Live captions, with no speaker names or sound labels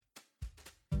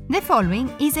The following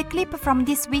is a clip from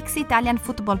this week's Italian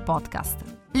football podcast.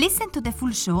 Listen to the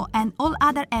full show and all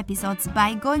other episodes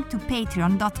by going to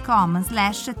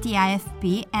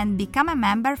patreon.com/TIFP and become a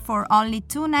member for only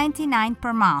 $2.99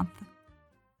 per month.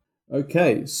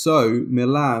 Okay, so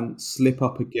Milan slip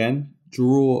up again,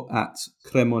 draw at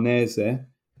Cremonese.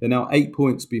 They're now 8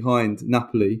 points behind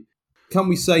Napoli. Can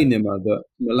we say, Nima, that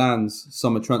Milan's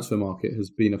summer transfer market has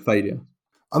been a failure?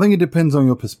 I think it depends on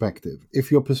your perspective. If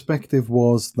your perspective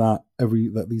was that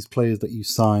these players that you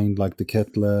signed, like De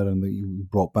Ketelaere, and that you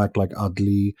brought back, like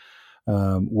Adli,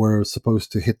 were supposed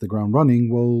to hit the ground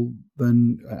running, well,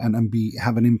 then and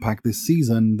have an impact this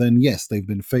season, then yes, they've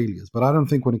been failures. But I don't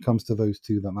think when it comes to those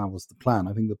two that was the plan.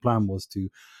 I think the plan was to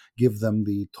give them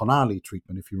the Tonali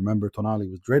treatment. If you remember, Tonali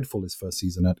was dreadful his first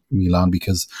season at Milan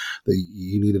because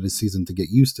he needed a season to get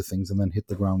used to things and then hit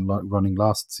the ground running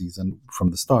last season from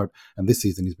the start. And this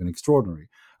season he's been extraordinary.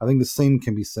 I think the same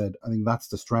can be said. I think that's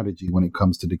the strategy when it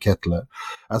comes to De Ketelaere.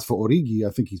 As for Origi,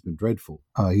 I think he's been dreadful.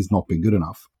 He's not been good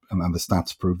enough. And the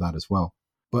stats prove that as well.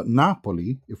 But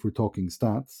Napoli, if we're talking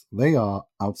stats, they are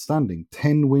outstanding.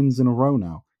 10 wins in a row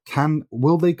now.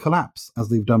 Will they collapse as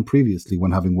they've done previously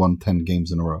when having won 10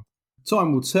 games in a row?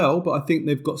 Time will tell, but I think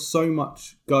they've got so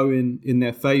much going in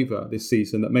their favour this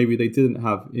season that maybe they didn't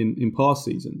have in past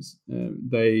seasons.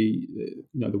 The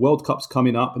World Cup's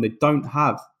coming up, and they don't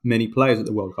have many players at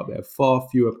the World Cup. They have far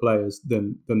fewer players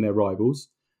than their rivals.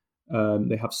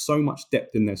 They have so much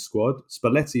depth in their squad.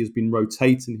 Spalletti has been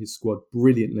rotating his squad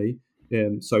brilliantly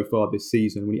so far this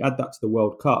season. When you add that to the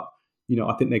World Cup,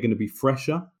 I think they're going to be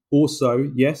fresher. Also,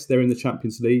 yes, they're in the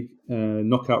Champions League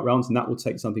knockout rounds, and that will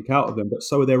take something out of them. But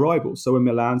so are their rivals. So are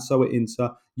Milan. So are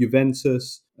Inter,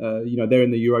 Juventus. They're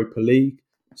in the Europa League.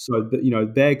 So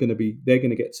they're going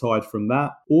to get tired from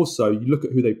that. Also, you look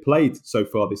at who they played so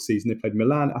far this season. They played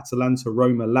Milan, Atalanta,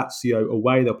 Roma, Lazio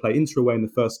away. They'll play Inter away in the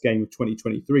first game of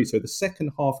 2023. So the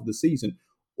second half of the season,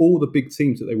 all the big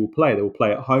teams that they will play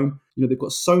at home. They've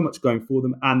got so much going for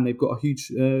them, and they've got a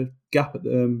huge gap at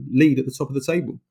the lead at the top of the table.